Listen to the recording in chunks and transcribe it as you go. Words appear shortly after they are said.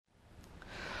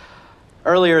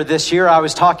Earlier this year, I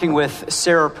was talking with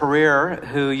Sarah Pereira,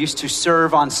 who used to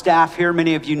serve on staff here.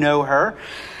 Many of you know her.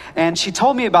 And she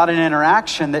told me about an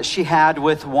interaction that she had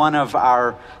with one of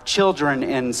our children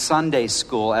in Sunday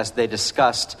school as they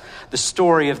discussed the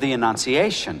story of the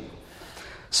Annunciation.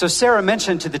 So Sarah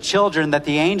mentioned to the children that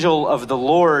the angel of the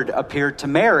Lord appeared to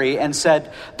Mary and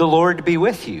said, "The Lord be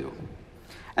with you."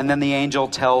 And then the angel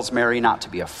tells Mary not to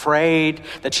be afraid,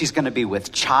 that she's going to be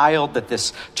with child, that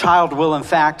this child will in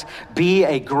fact be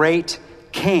a great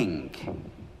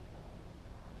king.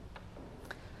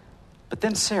 But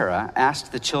then Sarah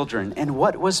asked the children, and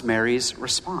what was Mary's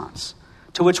response?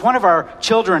 To which one of our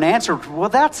children answered, "Well,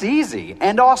 that's easy,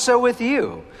 and also with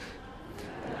you."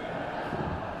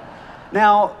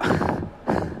 Now,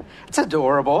 it's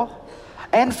adorable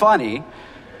and funny,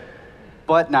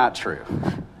 but not true.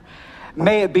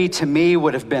 "May it be to me"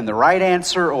 would have been the right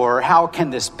answer, or "how can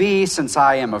this be since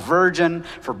I am a virgin,"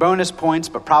 for bonus points,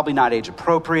 but probably not age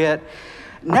appropriate.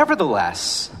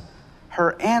 Nevertheless,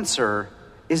 her answer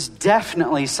is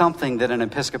definitely something that an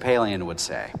Episcopalian would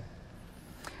say.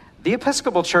 The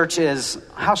Episcopal Church is,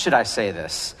 how should I say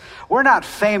this? We're not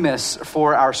famous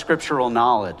for our scriptural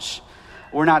knowledge.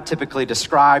 We're not typically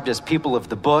described as people of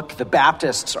the book. The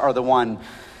Baptists are the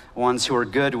ones who are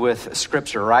good with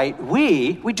scripture, right?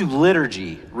 We do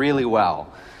liturgy really well.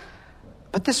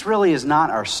 But this really is not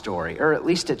our story, or at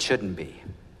least it shouldn't be.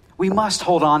 We must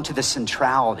hold on to the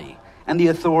centrality and the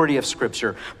authority of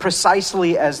scripture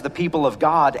precisely as the people of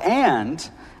God and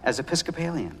as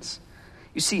Episcopalians.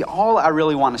 You see, all I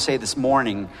really want to say this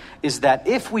morning is that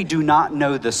if we do not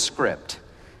know the script,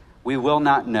 we will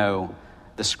not know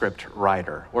the script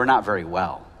writer, or not very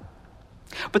well.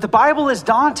 But the Bible is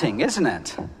daunting, isn't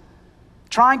it?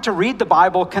 Trying to read the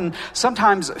Bible can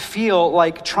sometimes feel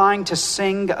like trying to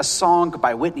sing a song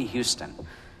by Whitney Houston.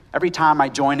 Every time I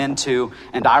join into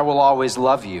 "And I Will Always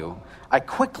Love You," I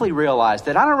quickly realize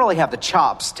that I don't really have the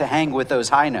chops to hang with those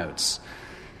high notes.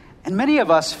 And many of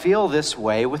us feel this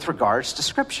way with regards to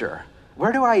Scripture.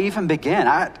 Where do I even begin?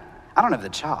 I don't have the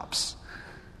chops.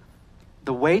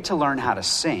 The way to learn how to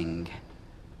sing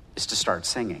is to start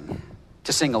singing.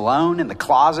 To sing alone in the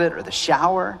closet or the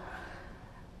shower.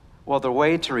 Well, the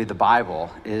way to read the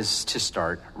Bible is to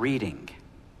start reading.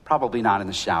 Probably not in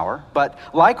the shower, but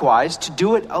likewise to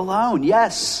do it alone,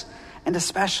 yes, and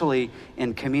especially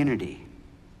in community.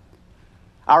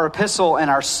 Our epistle and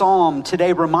our psalm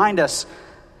today remind us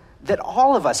that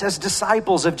all of us as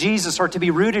disciples of Jesus are to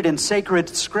be rooted in sacred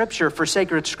scripture, for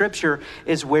sacred scripture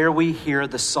is where we hear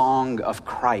the song of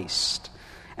Christ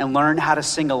and learn how to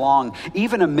sing along,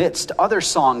 even amidst other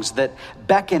songs that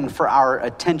beckon for our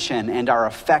attention and our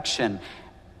affection,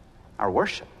 our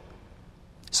worship.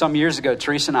 Some years ago,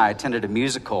 Teresa and I attended a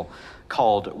musical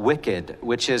called Wicked,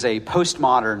 which is a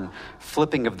postmodern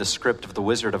flipping of the script of The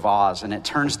Wizard of Oz, and it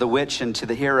turns the witch into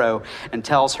the hero and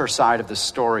tells her side of the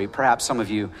story. Perhaps some of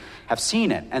you have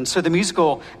seen it. And so the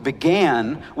musical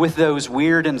began with those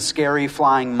weird and scary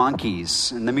flying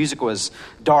monkeys, and the music was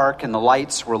dark and the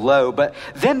lights were low, but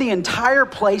then the entire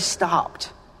play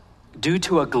stopped due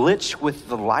to a glitch with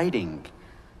the lighting.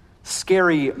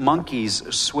 Scary monkeys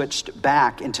switched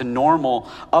back into normal,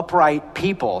 upright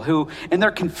people who, in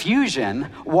their confusion,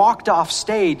 walked off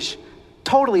stage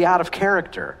totally out of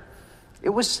character. It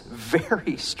was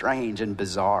very strange and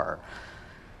bizarre.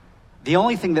 The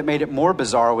only thing that made it more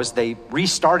bizarre was they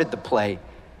restarted the play,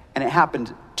 and it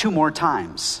happened 2 more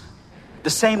times. The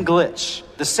same glitch,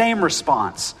 the same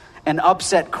response, an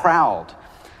upset crowd.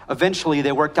 Eventually,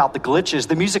 they worked out the glitches.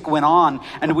 The music went on,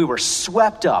 and we were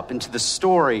swept up into the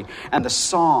story and the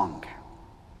song.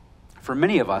 For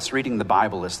many of us, reading the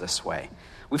Bible is this way.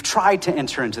 We've tried to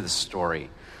enter into the story,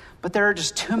 but there are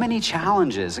just too many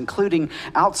challenges, including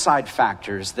outside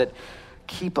factors that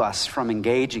keep us from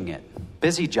engaging it.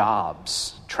 Busy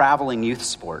jobs, traveling youth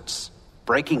sports,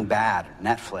 Breaking Bad,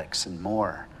 Netflix, and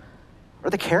more. Or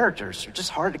the characters are just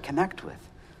hard to connect with.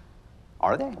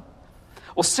 Are they?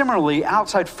 Well, similarly,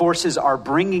 outside forces are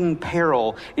bringing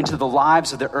peril into the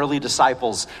lives of the early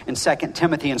disciples in 2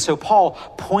 Timothy. And so Paul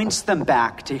points them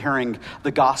back to hearing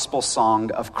the gospel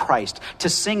song of Christ, to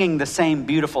singing the same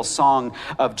beautiful song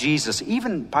of Jesus.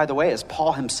 Even, by the way, as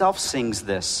Paul himself sings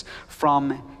this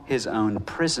from his own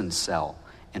prison cell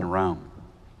in Rome.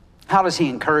 How does he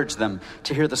encourage them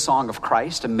to hear the song of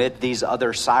Christ amid these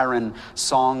other siren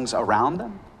songs around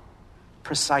them?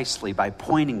 Precisely by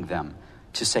pointing them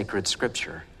to sacred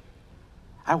scripture.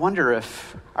 I wonder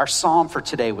if our psalm for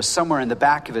today was somewhere in the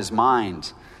back of his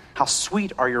mind. How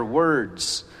sweet are your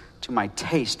words to my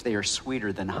taste. They are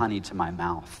sweeter than honey to my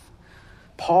mouth.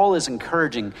 Paul is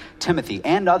encouraging Timothy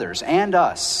and others and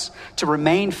us to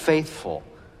remain faithful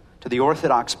to the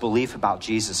orthodox belief about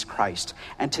Jesus Christ,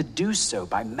 and to do so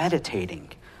by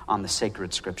meditating on the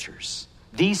sacred scriptures.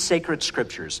 These sacred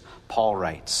scriptures, Paul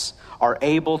writes, are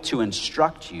able to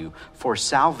instruct you for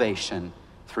salvation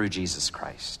through Jesus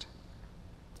Christ.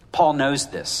 Paul knows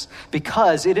this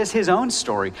because it is his own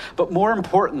story, but more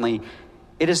importantly,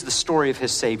 it is the story of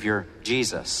his Savior,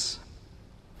 Jesus.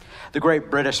 The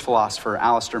great British philosopher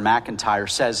Alistair MacIntyre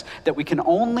says that we can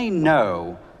only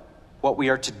know what we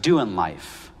are to do in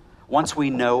life once we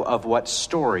know of what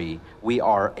story we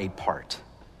are a part.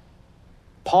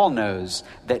 Paul knows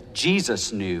that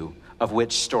Jesus knew of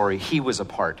which story he was a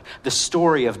part, the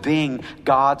story of being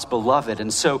God's beloved.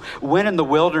 And so when in the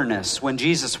wilderness, when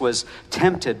Jesus was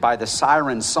tempted by the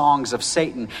siren songs of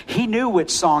Satan, he knew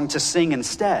which song to sing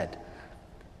instead.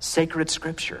 Sacred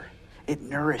scripture. It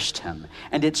nourished him,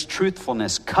 and its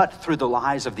truthfulness cut through the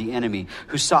lies of the enemy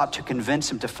who sought to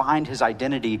convince him to find his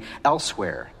identity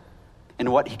elsewhere, in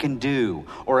what he can do,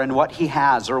 or in what he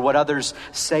has, or what others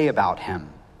say about him.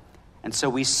 And so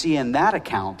we see in that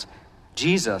account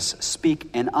Jesus speak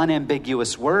an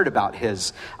unambiguous word about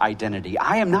his identity.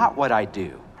 I am not what I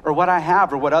do, or what I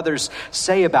have, or what others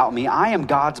say about me. I am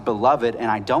God's beloved,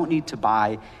 and I don't need to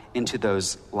buy into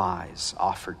those lies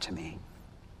offered to me.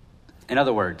 In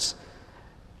other words,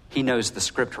 he knows the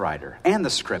script writer and the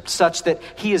script such that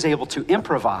he is able to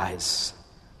improvise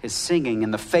his singing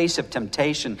in the face of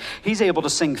temptation. He's able to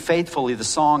sing faithfully the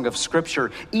song of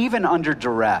Scripture, even under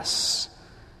duress.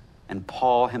 And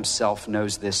Paul himself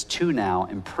knows this too now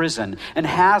in prison, and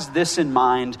has this in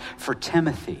mind for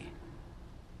Timothy.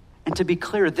 And to be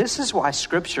clear, this is why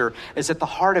Scripture is at the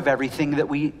heart of everything that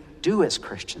we do as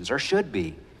Christians, or should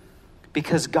be,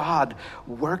 because God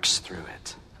works through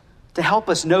it to help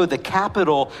us know the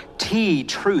capital T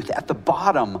truth at the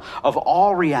bottom of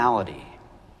all reality.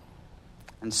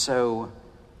 And so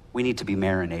we need to be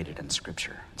marinated in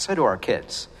Scripture. So do our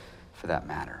kids, for that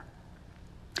matter.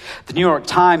 The New York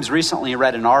Times recently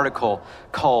read an article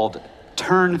called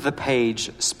Turn the Page,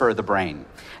 Spur the Brain,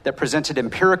 that presented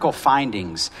empirical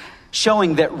findings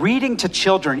showing that reading to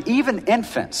children, even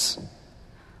infants,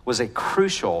 was a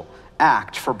crucial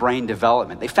act for brain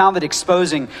development. They found that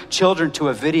exposing children to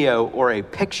a video or a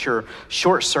picture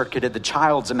short-circuited the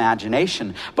child's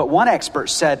imagination. But one expert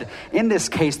said, in this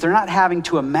case, they're not having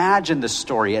to imagine the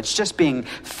story. It's just being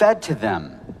fed to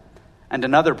them. And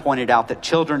another pointed out that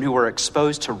children who were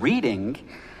exposed to reading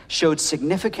showed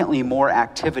significantly more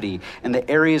activity in the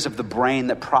areas of the brain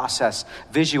that process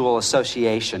visual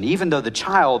association, even though the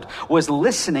child was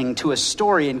listening to a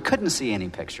story and couldn't see any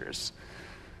pictures.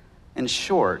 In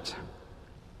short,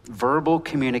 verbal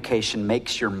communication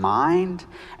makes your mind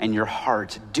and your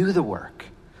heart do the work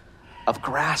of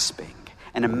grasping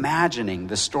and imagining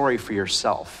the story for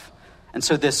yourself. And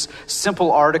so this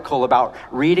simple article about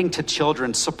reading to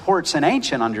children supports an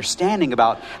ancient understanding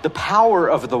about the power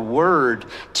of the word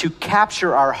to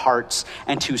capture our hearts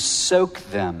and to soak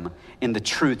them in the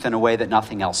truth in a way that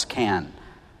nothing else can.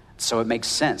 So it makes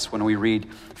sense when we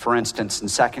read, for instance, in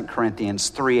 2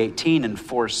 Corinthians 3:18 and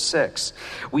 4:6,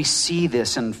 we see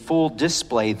this in full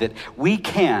display that we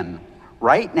can,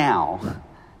 right now,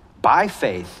 by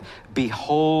faith,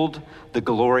 behold the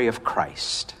glory of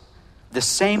Christ. The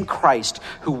same Christ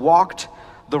who walked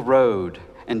the road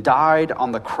and died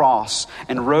on the cross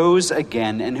and rose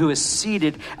again, and who is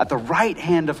seated at the right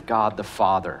hand of God the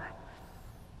Father.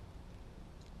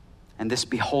 And this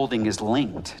beholding is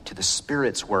linked to the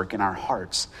Spirit's work in our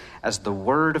hearts as the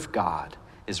Word of God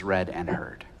is read and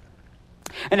heard.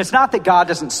 And it's not that God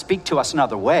doesn't speak to us in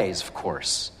other ways, of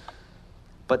course,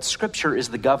 but Scripture is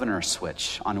the governor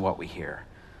switch on what we hear,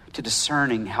 to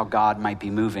discerning how God might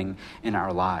be moving in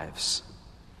our lives.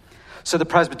 So the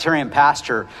Presbyterian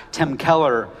pastor, Tim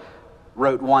Keller,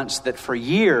 wrote once that for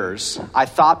years, I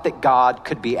thought that God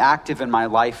could be active in my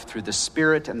life through the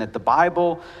Spirit, and that the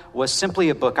Bible was simply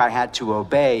a book I had to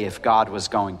obey if God was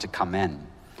going to come in.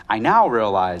 I now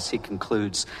realize, he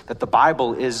concludes, that the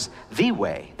Bible is the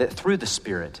way that through the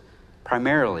Spirit,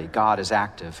 primarily, God is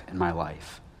active in my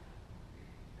life.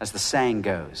 As the saying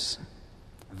goes,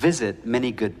 visit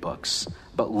many good books,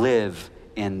 but live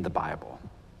in the Bible.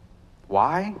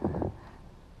 Why?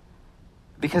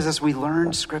 Because as we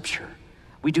learn Scripture,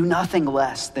 we do nothing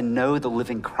less than know the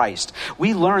living Christ.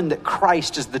 We learn that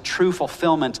Christ is the true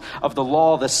fulfillment of the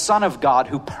law, the Son of God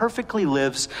who perfectly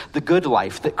lives the good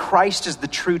life, that Christ is the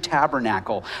true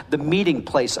tabernacle, the meeting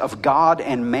place of God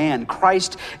and man.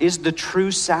 Christ is the true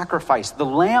sacrifice, the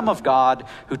Lamb of God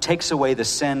who takes away the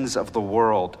sins of the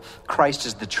world. Christ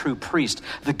is the true priest,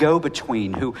 the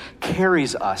go-between who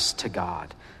carries us to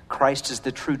God. Christ is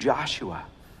the true Joshua,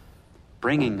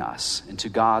 bringing us into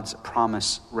God's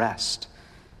promised rest.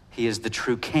 He is the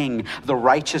true king, the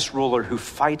righteous ruler who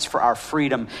fights for our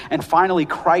freedom. And finally,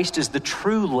 Christ is the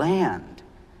true land,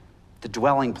 the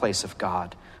dwelling place of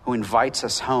God, who invites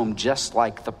us home just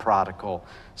like the prodigal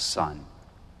son.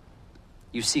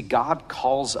 You see, God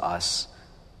calls us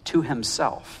to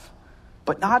himself,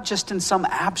 but not just in some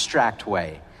abstract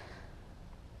way,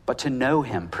 but to know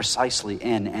him precisely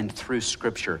in and through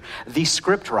Scripture. The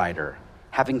scriptwriter,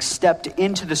 having stepped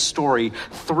into the story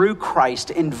through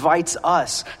Christ, invites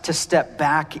us to step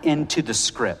back into the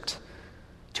script,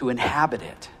 to inhabit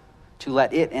it, to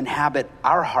let it inhabit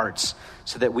our hearts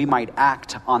so that we might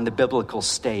act on the biblical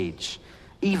stage,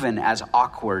 even as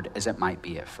awkward as it might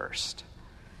be at first.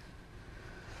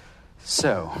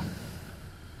 So,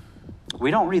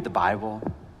 we don't read the Bible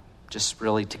just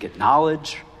really to get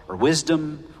knowledge or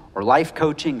wisdom or life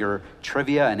coaching or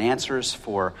trivia and answers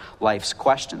for life's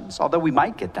questions, although we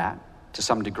might get that to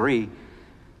some degree.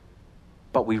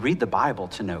 But we read the Bible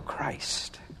to know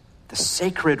Christ. The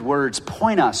sacred words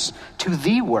point us to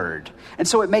the Word. And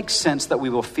so it makes sense that we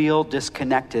will feel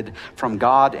disconnected from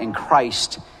God and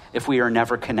Christ if we are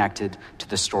never connected to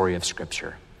the story of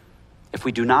Scripture. If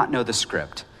we do not know the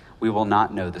script, we will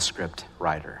not know the script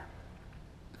writer.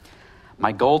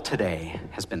 My goal today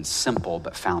has been simple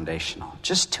but foundational,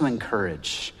 just to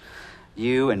encourage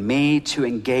you and me to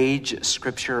engage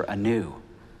Scripture anew,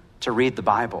 to read the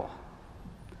Bible.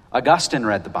 Augustine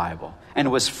read the Bible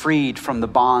and was freed from the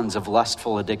bonds of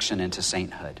lustful addiction into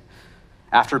sainthood.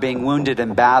 After being wounded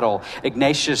in battle,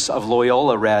 Ignatius of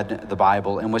Loyola read the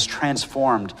Bible and was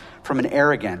transformed from an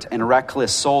arrogant and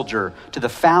reckless soldier to the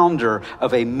founder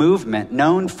of a movement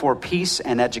known for peace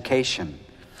and education.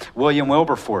 William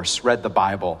Wilberforce read the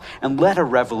Bible and led a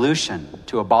revolution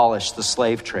to abolish the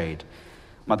slave trade.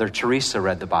 Mother Teresa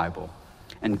read the Bible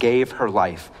and gave her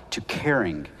life to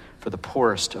caring for the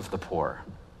poorest of the poor.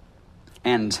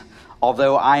 And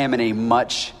although I am in a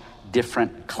much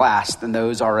different class than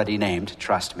those already named,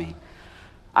 trust me,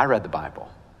 I read the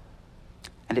Bible.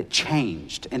 And it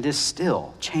changed and is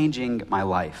still changing my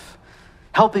life,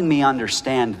 helping me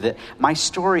understand that my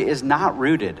story is not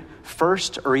rooted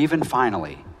first or even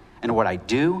finally in what I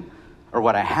do or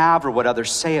what I have or what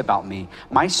others say about me.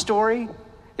 My story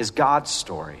is God's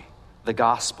story, the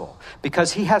gospel,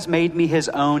 because he has made me his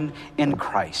own in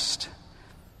Christ.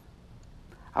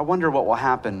 I wonder what will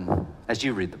happen as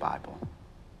you read the Bible.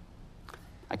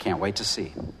 I can't wait to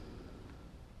see.